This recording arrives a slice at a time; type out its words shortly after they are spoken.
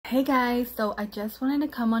Hey guys, so I just wanted to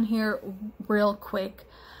come on here real quick.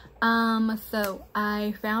 So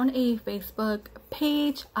I found a Facebook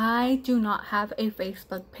page. I do not have a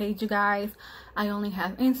Facebook page, you guys. I only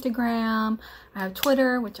have Instagram. I have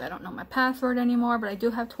Twitter, which I don't know my password anymore, but I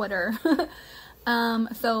do have Twitter.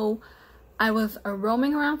 So I was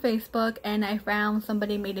roaming around Facebook and I found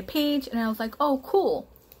somebody made a page and I was like, oh, cool.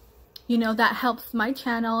 You know, that helps my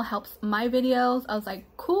channel, helps my videos. I was like,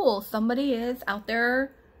 cool, somebody is out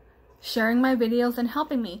there sharing my videos and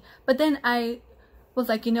helping me. But then I was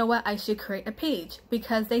like, you know what, I should create a page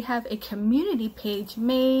because they have a community page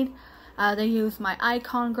made. They use my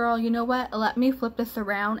icon girl. You know what, let me flip this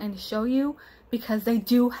around and show you, because they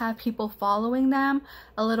do have people following them,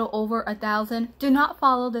 a little over 1,000. Do not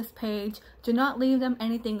follow this page. Do not leave them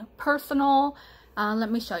anything personal.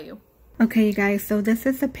 Let me show you. Okay, you guys, so this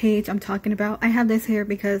is the page I'm talking about. I have this here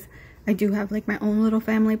because I do have like my own little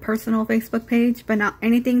family personal Facebook page, but not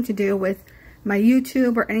anything to do with my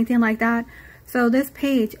YouTube or anything like that. So this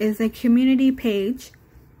page is a community page.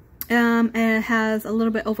 And it has a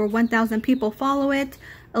little bit over 1,000 people follow it,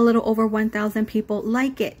 a little over 1,000 people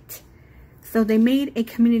like it. So they made a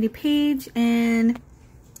community page, and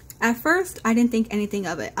at first I didn't think anything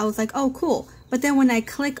of it. I was like, oh, cool. But then when I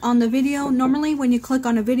click on the video, normally when you click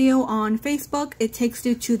on a video on Facebook, it takes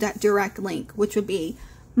you to that direct link, which would be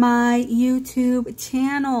my YouTube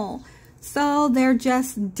channel. So they're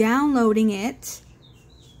just downloading it.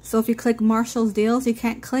 So if you click Marshall's Deals, you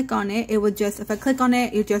can't click on it. It would just, if I click on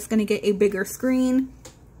it, you're just going to get a bigger screen.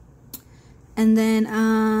 And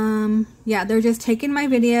then, yeah, they're just taking my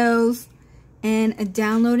videos and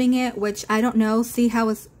downloading it, which I don't know. See how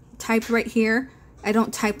it's typed right here? I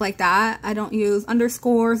don't type like that. I don't use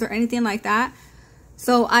underscores or anything like that.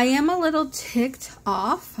 So I am a little ticked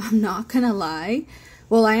off. I'm not going to lie.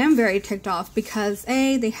 Well, I am very ticked off because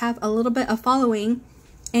A, they have a little bit of following.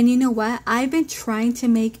 And you know what? I've been trying to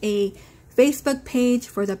make a Facebook page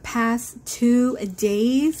for the past 2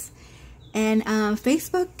 days. And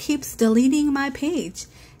Facebook keeps deleting my page.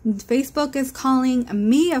 Facebook is calling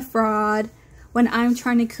me a fraud when I'm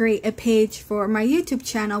trying to create a page for my YouTube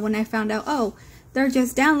channel, when I found out, oh, they're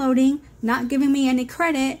just downloading, not giving me any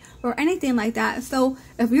credit or anything like that. So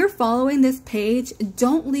if you're following this page,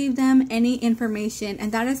 don't leave them any information.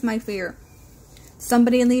 And that is my fear.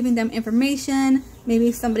 Somebody leaving them information,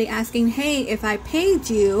 maybe somebody asking, hey, if I paid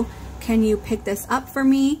you, can you pick this up for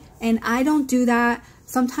me? And I don't do that.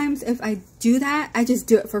 Sometimes if I do that, I just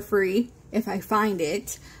do it for free if I find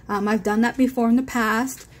it. I've done that before in the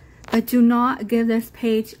past, but do not give this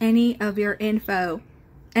page any of your info.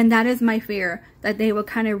 And that is my fear, that they will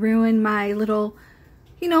kind of ruin my little,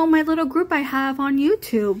 you know, my little group I have on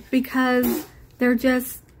YouTube, because they're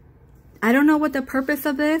just, I don't know what the purpose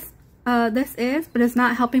of this is, but it's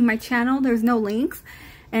not helping my channel. There's no links.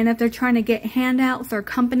 And if they're trying to get handouts or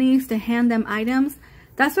companies to hand them items,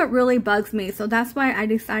 that's what really bugs me. So that's why I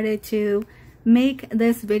decided to make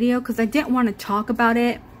this video, because I didn't want to talk about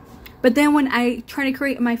it. But then when I try to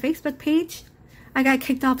create my Facebook page, I got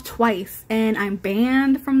kicked off twice and I'm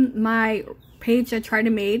banned from my page I tried to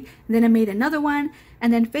make. And then I made another one,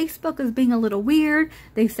 and then Facebook is being a little weird.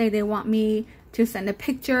 They say they want me to send a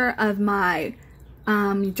picture of my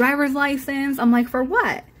driver's license. I'm like, for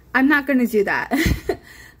what? I'm not going to do that.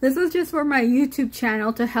 This is just for my YouTube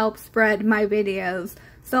channel to help spread my videos.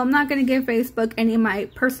 So I'm not going to give Facebook any of my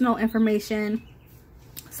personal information.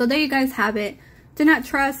 So there you guys have it. Do not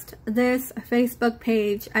trust this Facebook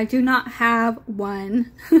page. I do not have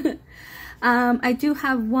one. I do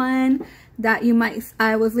have one that you might,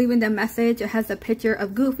 I was leaving the message. It has a picture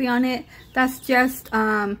of Goofy on it. That's just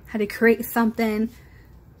how to create something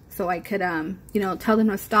so I could, you know, tell them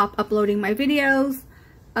to stop uploading my videos.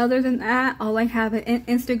 Other than that, all I have is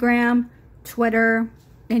Instagram, Twitter,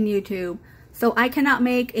 and YouTube. So I cannot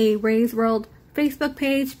make a Reis World Facebook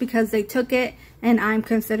page because they took it and I'm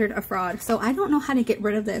considered a fraud. So I don't know how to get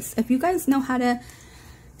rid of this. If you guys know how to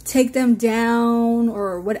take them down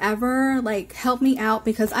or whatever, like, help me out,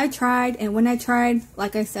 because I tried, and when I tried,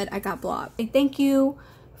 like I said, I got blocked. Thank you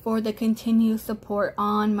for the continued support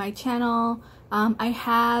on my channel. I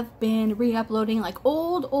have been re-uploading like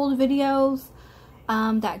old videos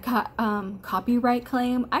that got copyright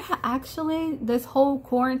claim. Actually, this whole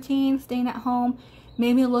quarantine, staying at home,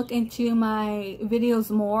 made me look into my videos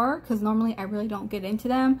more, because normally I really don't get into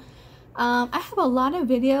them. I have a lot of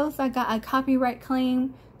videos that got a copyright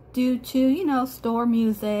claim due to, you know, store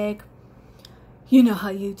music. You know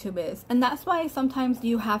how YouTube is. And that's why sometimes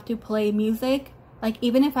you have to play music. Like,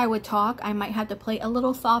 even if I would talk, I might have to play a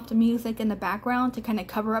little soft music in the background to kind of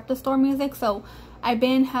cover up the store music. So I've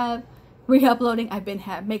been re-uploading.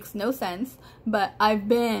 Makes no sense, but I've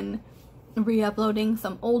been re-uploading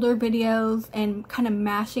some older videos and kind of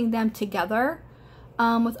mashing them together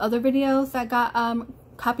with other videos that got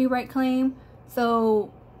copyright claim.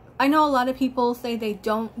 So I know a lot of people say they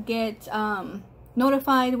don't get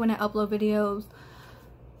notified when I upload videos,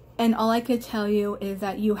 and all I could tell you is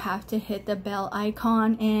that you have to hit the bell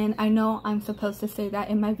icon. And I know I'm supposed to say that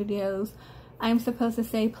in my videos. I'm supposed to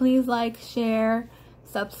say please like, share,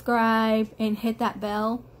 subscribe, and hit that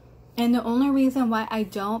bell. And the only reason why I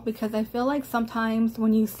don't, because I feel like sometimes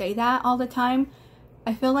when you say that all the time,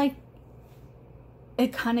 I feel like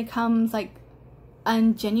it kind of comes like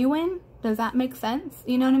ungenuine. Does that make sense?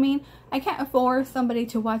 You know what I mean? I can't force somebody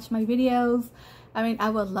to watch my videos. I mean, I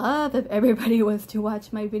would love if everybody was to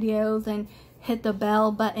watch my videos and hit the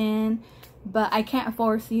bell button, but I can't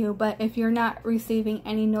force you. But if you're not receiving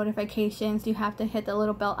any notifications, you have to hit the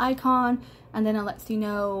little bell icon, and then it lets you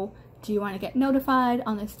know, do you want to get notified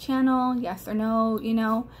on this channel? Yes or no, you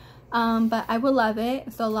know? But I would love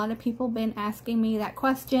it. So a lot of people been asking me that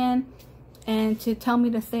question and to tell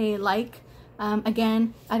me to say like.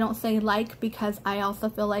 Again, I don't say like because I also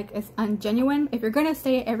feel like it's ungenuine. If you're gonna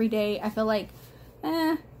say it every day, I feel like,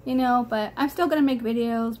 you know, but I'm still gonna make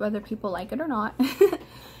videos whether people like it or not.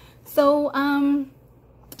 So, and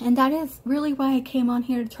that is really why I came on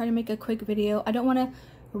here to try to make a quick video. I don't want to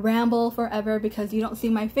ramble forever because you don't see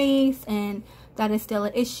my face, and that is still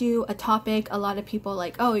an issue, a topic. A lot of people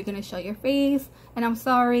like, oh, you're gonna show your face, and I'm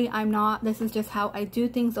sorry, I'm not. This is just how I do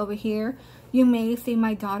things over here. You may see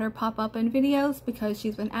my daughter pop up in videos because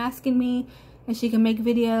she's been asking me, and she can make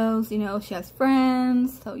videos, you know, she has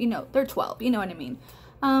friends, so, you know, they're 12, you know what I mean?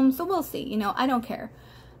 So we'll see, you know, I don't care.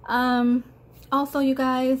 Also, you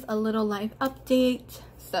guys, a little life update.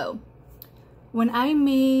 So when I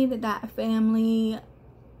made that family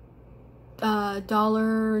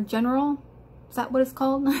Dollar General, is that what it's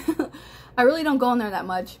called? I really don't go in there that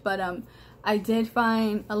much, but I did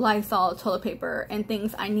find a Lysol toilet paper and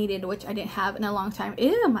things I needed, which I didn't have in a long time.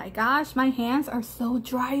 Ew, my gosh, my hands are so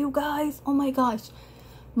dry, you guys. Oh my gosh,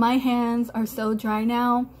 my hands are so dry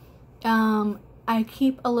now. I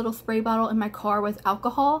keep a little spray bottle in my car with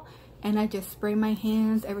alcohol, and I just spray my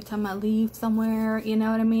hands every time I leave somewhere, you know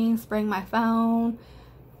what I mean? Spraying my phone.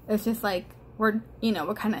 It's just like, we're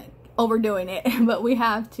kind of overdoing it, but we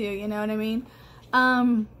have to, you know what I mean?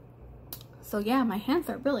 So yeah, my hands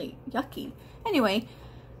are really yucky. Anyway,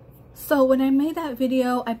 so when I made that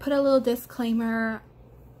video, I put a little disclaimer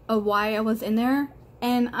of why I was in there,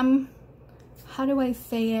 and how do I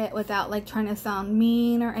say it without like trying to sound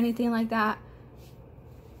mean or anything like that?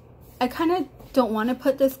 I kind of don't want to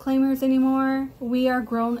put disclaimers anymore. We are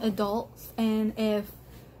grown adults, and if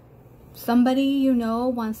somebody you know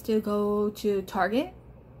wants to go to Target,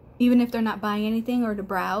 even if they're not buying anything, or to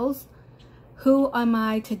browse, who am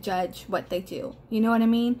I to judge what they do? You know what I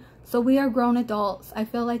mean? So we are grown adults. I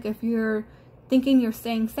feel like if you're thinking you're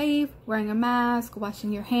staying safe, wearing a mask,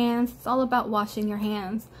 washing your hands, it's all about washing your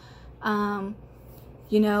hands,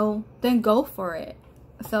 you know, then go for it.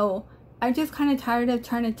 So I'm just kind of tired of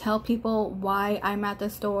trying to tell people why I'm at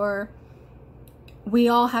the store. We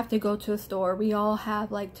all have to go to a store. We all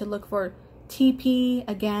have like to look for TP,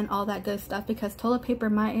 again, all that good stuff, because toilet paper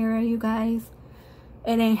in my area, you guys,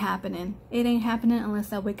 it ain't happening. It ain't happening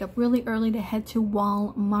unless I wake up really early to head to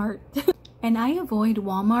Walmart. And I avoid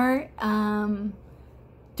Walmart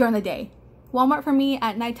during the day. Walmart for me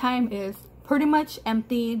at nighttime is pretty much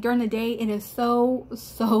empty. During the day, it is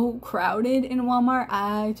so crowded in Walmart.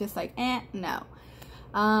 I just like, no.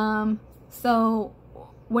 So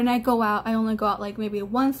when I go out, I only go out like maybe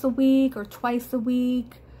once a week or twice a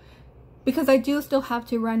week, because I do still have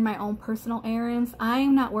to run my own personal errands.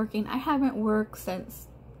 I'm not working. I haven't worked since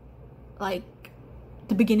like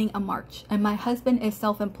the beginning of March, and my husband is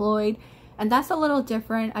self-employed, and that's a little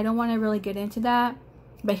different. I don't want to really get into that,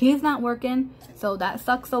 but he's not working, so that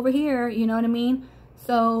sucks over here, you know what I mean?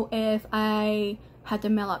 So if I had to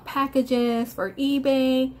mail out packages for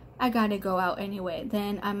eBay, I gotta go out anyway.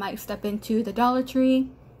 Then I might step into the Dollar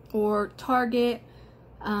Tree or Target,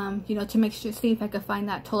 you know, to make sure, see if I could find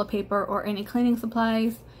that toilet paper or any cleaning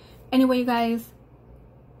supplies. Anyway, you guys,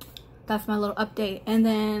 that's my little update, and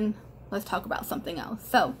then let's talk about something else.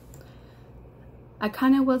 So I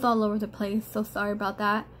kind of was all over the place, so sorry about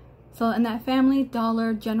that. So in that Family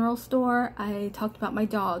Dollar General store, I talked about my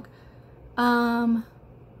dog.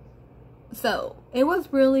 So it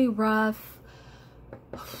was really rough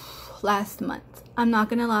last month. I'm not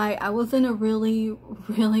gonna lie, I was in a really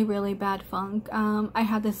bad funk. I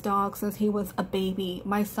had this dog since he was a baby.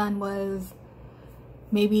 My son was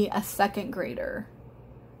maybe a second grader,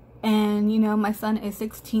 And you know, my son is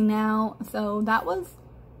 16 now, so that was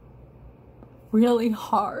really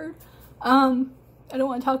hard. I don't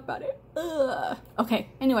want to talk about it. Ugh. Okay,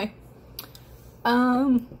 anyway,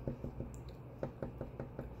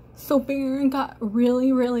 so Baron got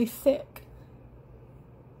really sick,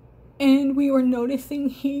 and we were noticing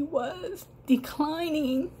he was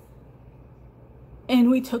declining, and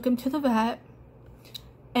we took him to the vet.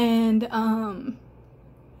 And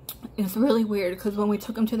it's really weird because when we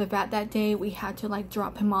took him to the vet that day, we had to like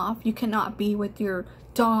drop him off. You cannot be with your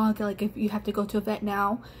dog, like if you have to go to a vet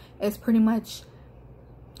now, it's pretty much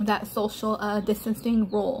that social distancing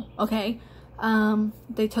rule. Okay,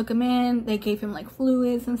 they took him in, they gave him like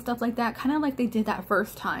fluids and stuff like that, kind of like they did that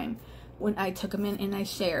first time when I took him in and I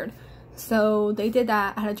shared. So they did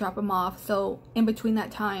that. I had to drop him off. So in between that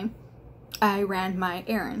time, I ran my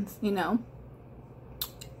errands, you know.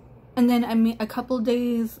 And then a couple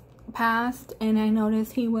days passed and I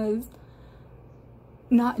noticed he was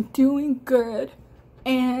not doing good,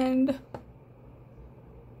 and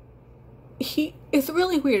it's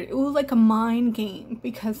really weird. It was like a mind game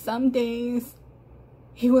because some days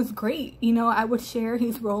he was great, you know. I would share,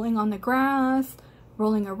 he's rolling on the grass,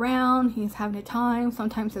 rolling around, he's having a time.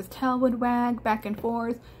 Sometimes his tail would wag back and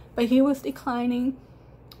forth, but he was declining.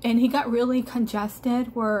 And he got really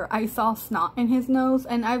congested where I saw snot in his nose,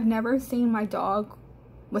 and I've never seen my dog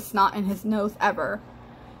with snot in his nose ever.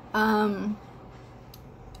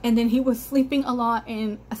 And then he was sleeping a lot,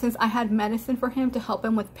 and since I had medicine for him to help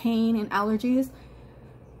him with pain and allergies,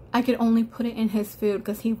 I could only put it in his food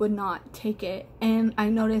because he would not take it. And I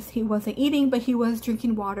noticed he wasn't eating, but he was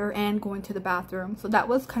drinking water and going to the bathroom. So that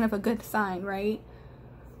was kind of a good sign, right?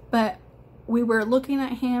 But we were looking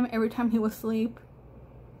at him every time he was asleep,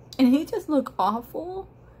 and he just looked awful.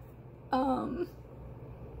 And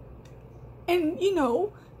you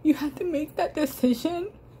know, you have to make that decision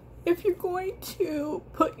if you're going to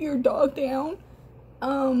put your dog down.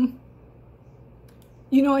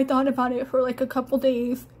 You know, I thought about it for like a couple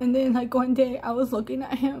days, and then like one day I was looking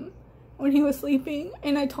at him when he was sleeping,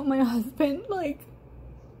 and I told my husband, like,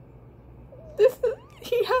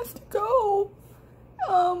 he has to go.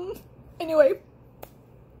 Anyway,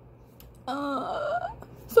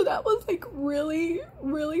 so that was like really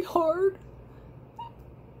hard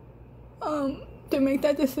to make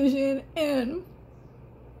that decision, and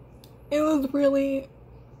it was really,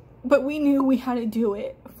 but we knew we had to do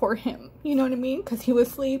it for him, you know what I mean? Because he would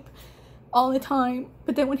sleep all the time,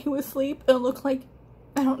 but then when he would sleep, it looked like,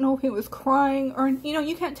 I don't know if he was crying or, you know,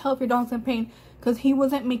 you can't tell if your dog's in pain because he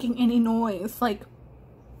wasn't making any noise. Like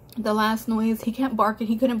the last noise, he couldn't bark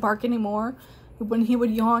anymore. When he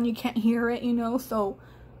would yawn, you can't hear it, you know. So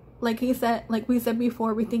like we said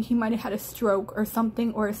before, we think he might have had a stroke or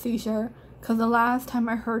something, or a seizure, because the last time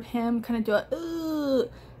I heard him kind of do a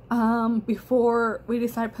before we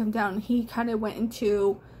decided to put him down, he kind of went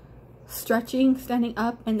into stretching, standing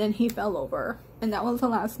up, and then he fell over, and that was the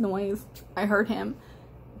last noise I heard him.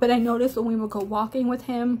 But I noticed when we would go walking with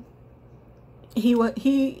him, he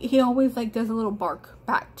always like does a little bark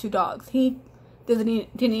back to dogs. He didn't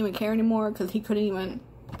even care anymore because he couldn't even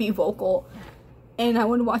be vocal. And I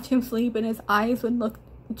would watch him sleep and his eyes would look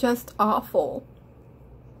just awful.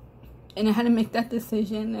 And I had to make that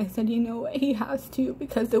decision. I said, you know what, he has to,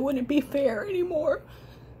 because it wouldn't be fair anymore.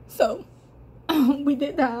 So we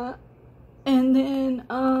did that. And then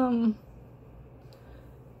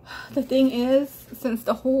the thing is, since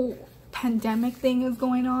the whole pandemic thing is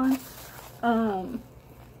going on,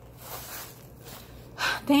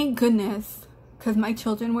 thank goodness, because my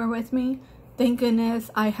children were with me, thank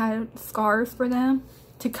goodness I had scarves for them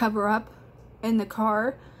to cover up in the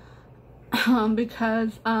car.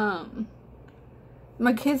 Because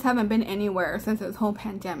my kids haven't been anywhere since this whole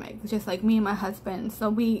pandemic. It's just like me and my husband, so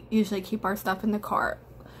we usually keep our stuff in the car.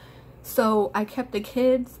 So I kept the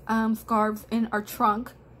kids scarves in our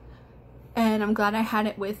trunk, and I'm glad I had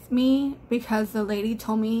it with me, because the lady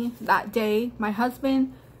told me that day, my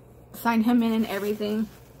husband signed him in and everything.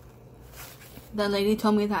 The lady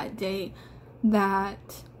told me that day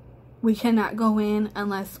that we cannot go in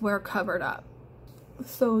unless we're covered up.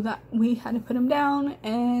 So that we had to put him down,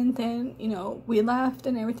 and then, you know, we left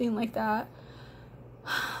and everything like that.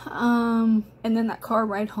 And then that car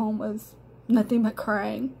ride home was nothing but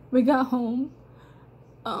crying. We got home,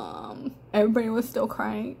 everybody was still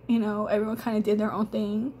crying, you know, everyone kind of did their own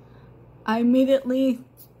thing. I immediately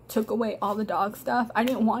took away all the dog stuff. I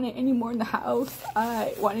didn't want it anymore in the house.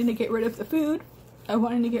 I wanted to get rid of the food. I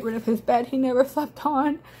wanted to get rid of his bed he never slept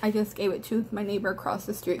on. I just gave it to my neighbor across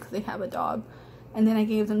the street because they have a dog. And then I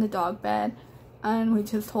gave them the dog bed. and we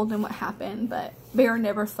just told him what happened. But Bear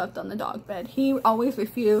never slept on the dog bed. He always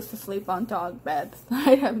refused to sleep on dog beds.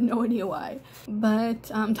 I have no idea why. But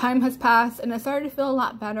time has passed, and I started to feel a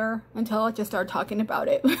lot better until I just started talking about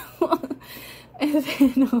it. And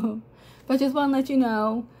then, but I just want to let you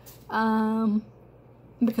know,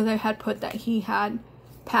 because I had put that he had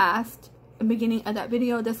passed at the beginning of that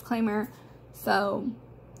video, disclaimer. So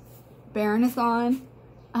Baron is gone.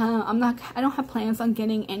 I don't have plans on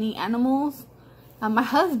getting any animals. My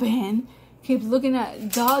husband keeps looking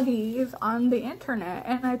at doggies on the internet,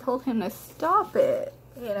 and I told him to stop it,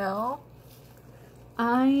 you know.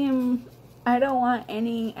 I don't want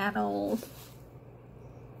any animals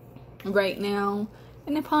right now,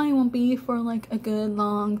 and it probably won't be for like a good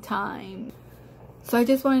long time. So I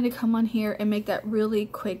just wanted to come on here and make that really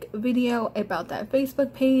quick video about that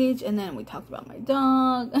Facebook page, and then we talked about my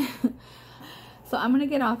dog. So I'm gonna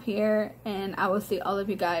get off here, and I will see all of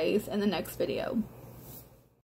you guys in the next video.